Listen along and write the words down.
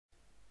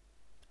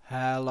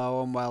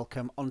Hello and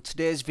welcome. On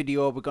today's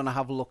video we're going to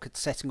have a look at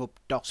setting up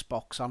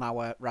Dosbox on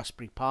our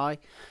Raspberry Pi.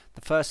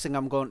 The first thing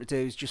I'm going to do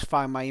is just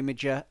find my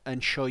imager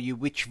and show you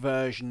which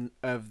version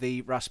of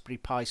the Raspberry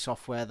Pi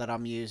software that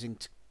I'm using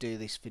to do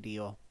this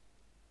video.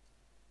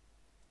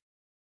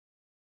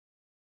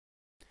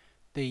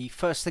 The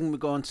first thing we're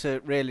going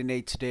to really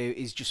need to do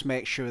is just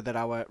make sure that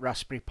our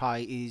Raspberry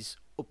Pi is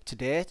up to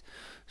date.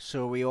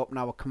 So we open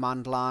our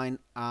command line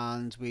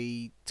and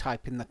we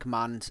type in the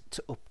command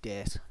to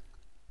update.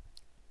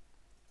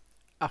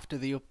 After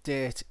the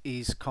update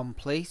is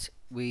complete,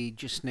 we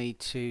just need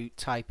to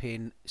type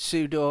in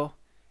sudo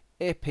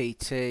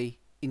apt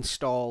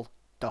install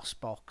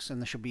Dosbox,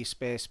 and there should be a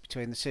space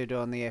between the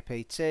sudo and the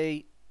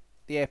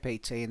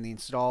apt and the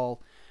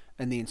install,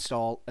 and the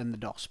install and the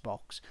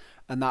Dosbox,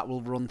 and that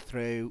will run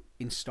through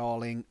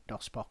installing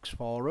Dosbox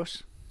for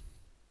us.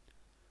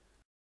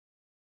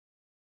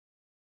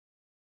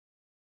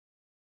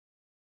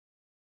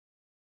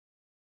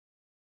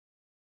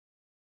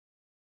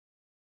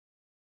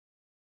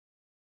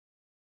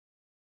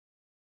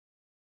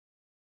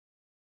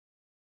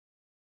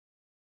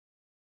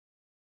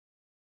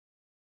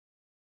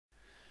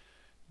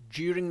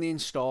 During the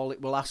install,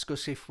 it will ask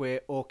us if we're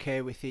okay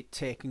with it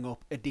taking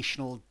up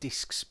additional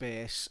disk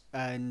space,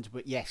 and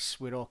yes,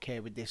 we're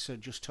okay with this, so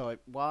just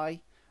type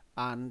Y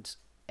and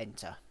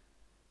enter.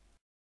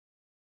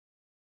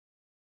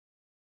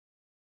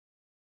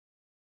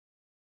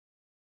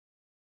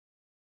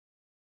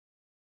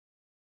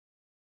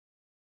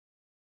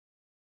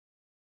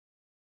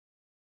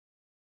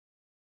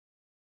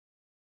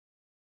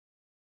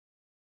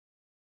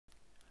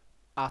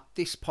 At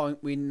this point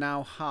we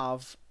now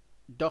have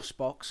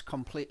Dosbox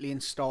completely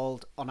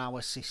installed on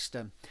our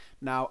system.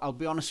 Now I'll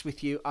be honest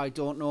with you, I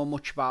don't know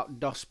much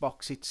about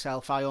Dosbox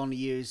itself. I only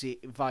use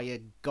it via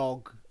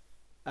GOG,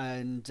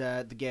 and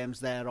the game's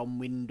there on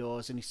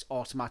Windows and it's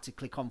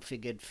automatically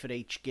configured for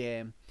each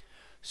game.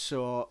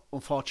 So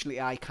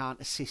unfortunately I can't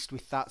assist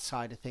with that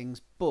side of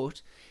things,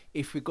 but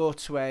if we go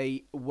to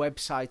a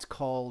website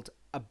called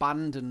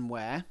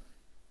Abandonware,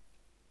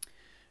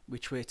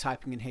 which we're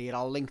typing in here,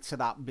 I'll link to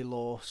that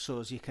below so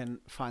as you can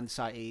find the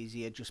site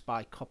easier just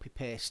by copy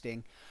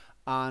pasting,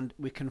 and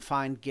we can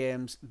find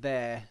games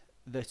there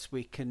that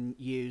we can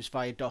use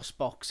via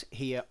Dosbox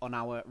here on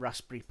our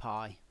Raspberry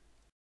Pi.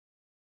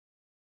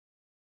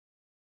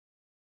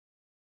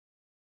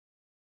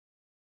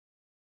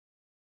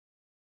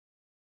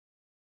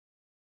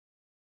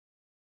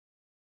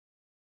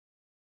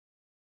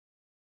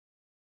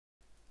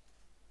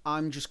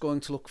 I'm just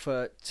going to look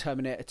for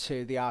Terminator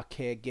 2, the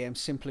arcade game,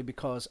 simply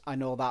because I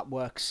know that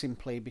works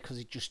simply because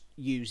it just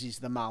uses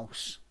the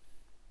mouse.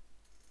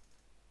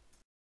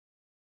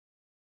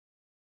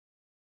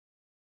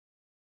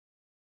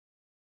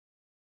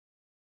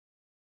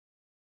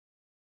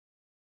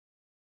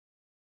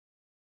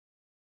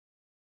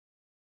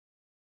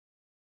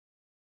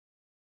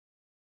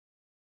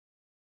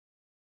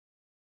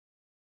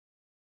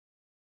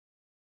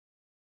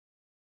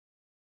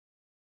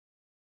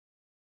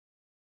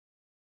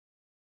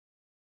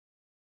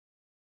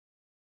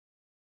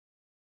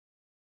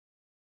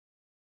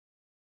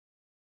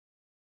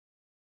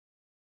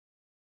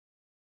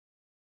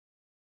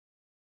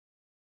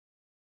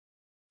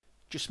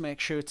 Just make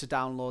sure to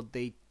download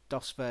the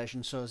DOS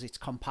version so as it's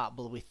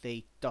compatible with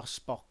the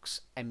Dosbox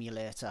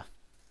emulator.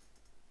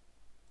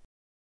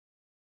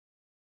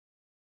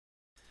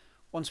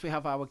 Once we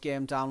have our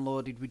game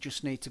downloaded, we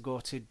just need to go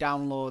to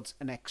downloads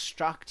and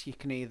extract. You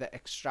can either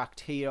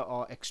extract here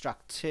or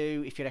extract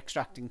to. If you're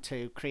extracting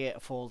to, create a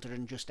folder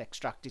and just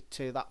extract it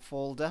to that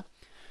folder.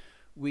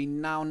 We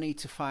now need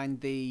to find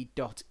the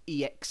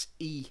 .exe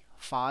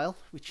file,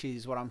 which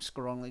is what I'm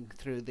scrolling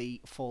through the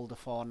folder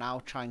for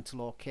now, trying to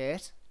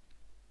locate.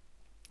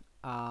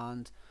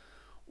 And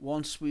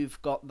once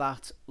we've got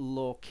that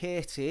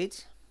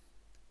located,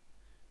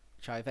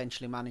 which I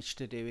eventually managed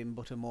to do in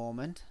but a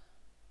moment,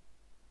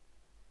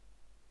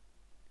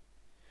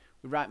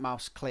 we right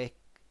mouse click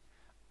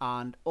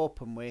and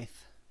open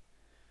with,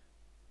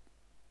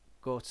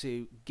 go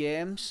to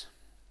games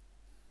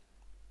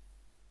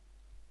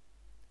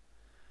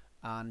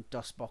and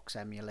Dosbox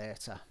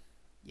emulator.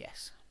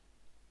 Yes.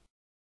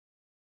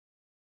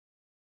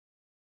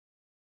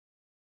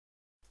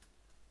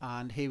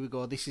 And here we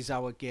go, this is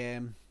our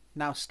game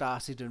now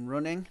started and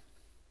running,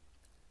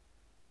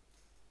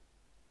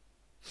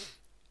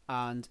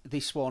 and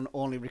this one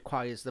only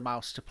requires the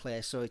mouse to play,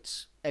 so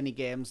it's any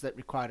games that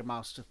require a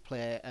mouse to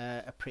play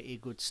a pretty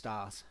good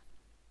start.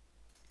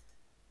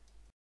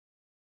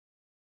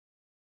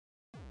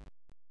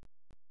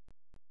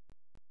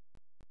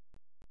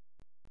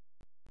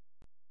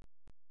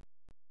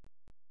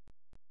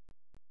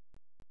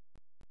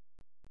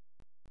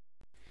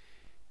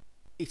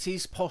 It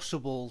is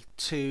possible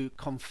to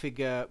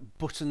configure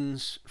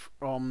buttons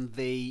from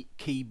the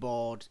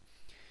keyboard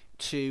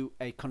to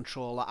a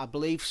controller. I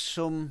believe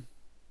some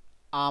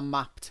are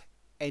mapped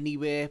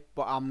anyway,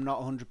 but I'm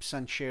not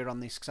 100% sure on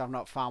this because I've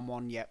not found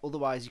one yet.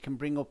 Otherwise, you can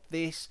bring up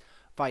this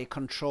via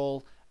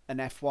Control and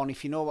F1.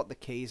 If you know what the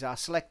keys are,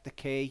 select the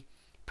key,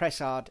 press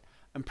hard,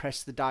 and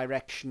press the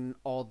direction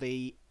or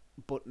the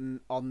button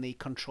on the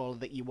controller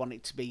that you want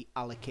it to be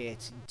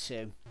allocated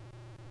to.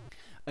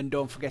 And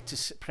don't forget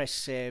to press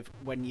save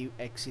when you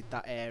exit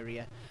that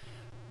area.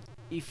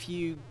 If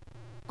you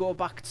go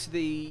back to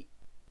the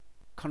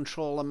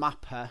controller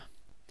mapper,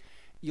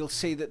 you'll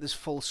see that there's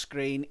full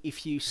screen.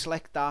 If you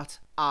select that,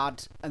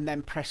 add, and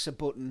then press a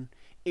button,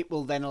 it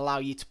will then allow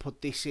you to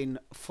put this in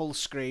full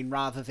screen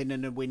rather than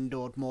in a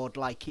windowed mode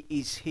like it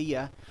is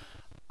here.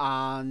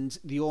 And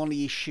the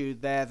only issue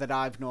there that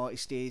I've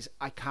noticed is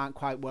I can't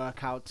quite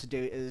work out to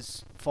do it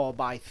as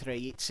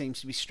 4:3. It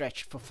seems to be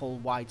stretched for full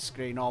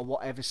widescreen or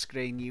whatever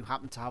screen you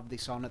happen to have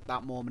this on at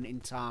that moment in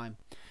time.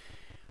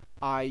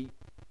 I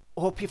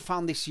hope you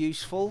found this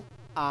useful,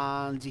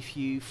 and if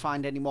you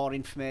find any more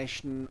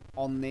information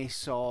on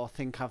this or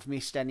think I've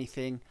missed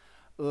anything,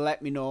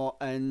 let me know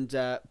and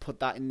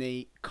put that in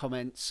the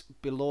comments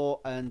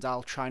below, and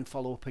I'll try and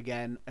follow up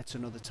again at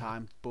another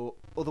time. But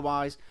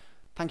otherwise,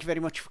 thank you very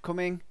much for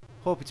coming.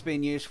 Hope it's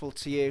been useful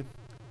to you,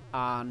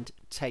 and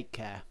take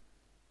care.